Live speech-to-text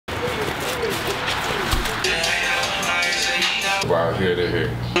here to here.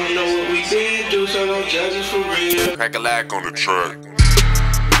 Don't know what we been through, so don't judge us for real. Cracka Lack on the track.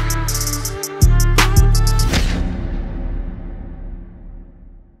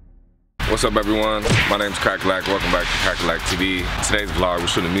 What's up, everyone? My name's Cracka Lack. Welcome back to Cracka Lack TV. Today's vlog, we're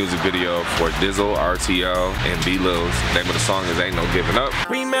shooting a music video for Dizal RTL and B-Lils. The name of the song is Ain't No Givin Up.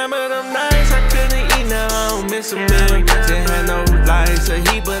 Remember them nights I couldn't eat, now I don't miss a meal. Didn't have no lights or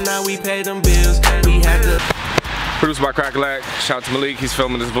heat, but now we pay them bills. We had to. Produced by Cracka Lack. Shout out to Malik, he's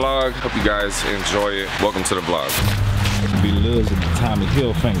filming this vlog. Hope you guys enjoy it. Welcome to the vlog. B-Lils and the Tommy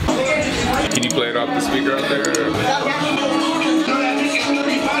Hilfiger. Can you play it off the speaker out there?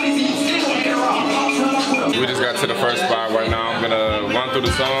 We just got to the first spot right now. I'm gonna run through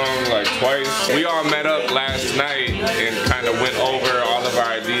the song like twice. We all met up last night and kind of went over all of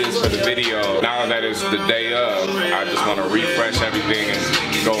our ideas for the video. Now that it's the day of, I just want to refresh everything and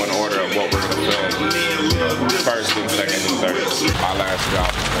go in order of what we're gonna film. First and second and third. My last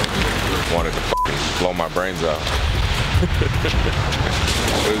job wanted to fucking blow my brains out.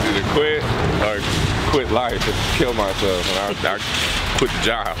 It was either quit or quit life and kill myself. And I quit the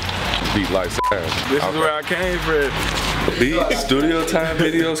job. Beat life's ass. This is where I came from. Beat, studio time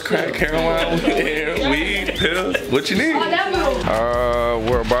videos, crack, heroin, weed, pills. What you need?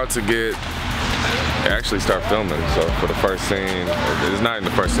 We're about to actually start filming. So for the first scene, it's not in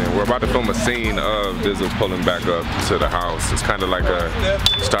the first scene. We're about to film a scene of Dizal pulling back up to the house. It's kind of like a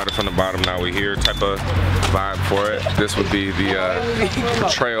started from the bottom, now we're here type of vibe for it. This would be the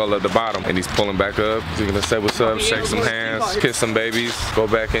trail of the bottom, and he's pulling back up. He's gonna say what's up, shake some hands, kiss some babies, go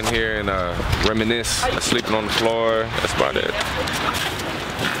back in here and reminisce, sleeping on the floor. That's about it.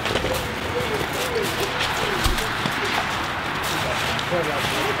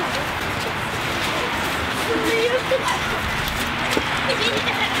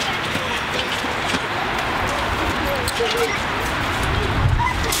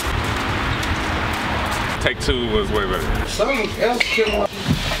 Take two was way better. Something else can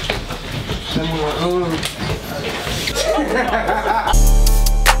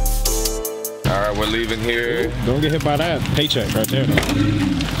Alright, we're leaving here. Don't get hit by that paycheck right there.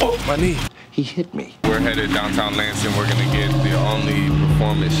 Oh, my knee. He hit me. We're headed downtown Lansing. We're gonna get the only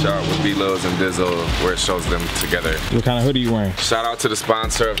performance shot with B-Lils and Dizal where it shows them together. What kind of hoodie you wearing? Shout out to the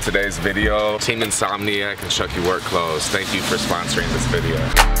sponsor of today's video, Team Insomniac and Chucky Work Clothes. Thank you for sponsoring this video.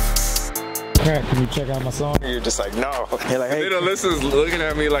 Crack, can you check out my song? You're just like, no. You're like, hey. Then Alyssa's looking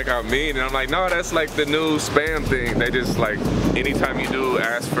at me like I'm mean, and I'm like, no, that's like the new spam thing. They just like, anytime you do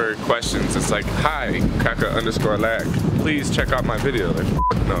ask for questions, it's like, hi, Cracka_Lack. Please check out my video. Like,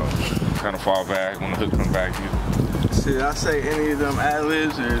 no. Kind of fall back when the hook comes back. Should I say any of them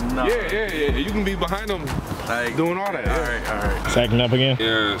ad-libs or no? Yeah. You can be behind them, like doing all that. All right. Sacking up again?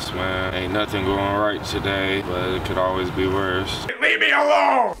 Yes, man. Ain't nothing going right today, but it could always be worse. Leave me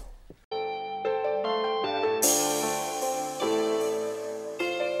alone!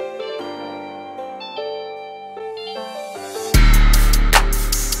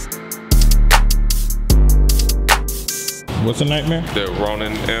 What's a nightmare? The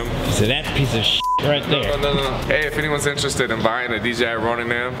Ronin M. So that piece of shit right there. No. Hey, if anyone's interested in buying a DJI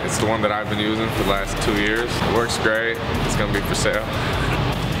Ronin M, it's the one that I've been using for the last 2 years. It works great. It's gonna be for sale.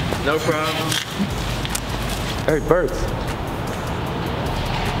 No problem. Hey, birds.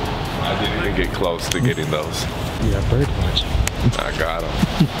 I didn't even get close to getting those. Yeah, bird watching. I got them.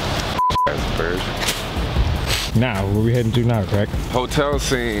 That's a bird. Now, where we heading to now, Crack? Hotel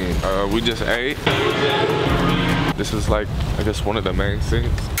scene. We just ate. This is like, I guess, one of the main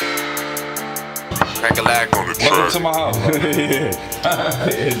scenes. Cracka Lack on the track. Welcome to my house.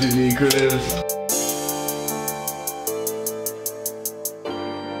 Yeah. You need Chris.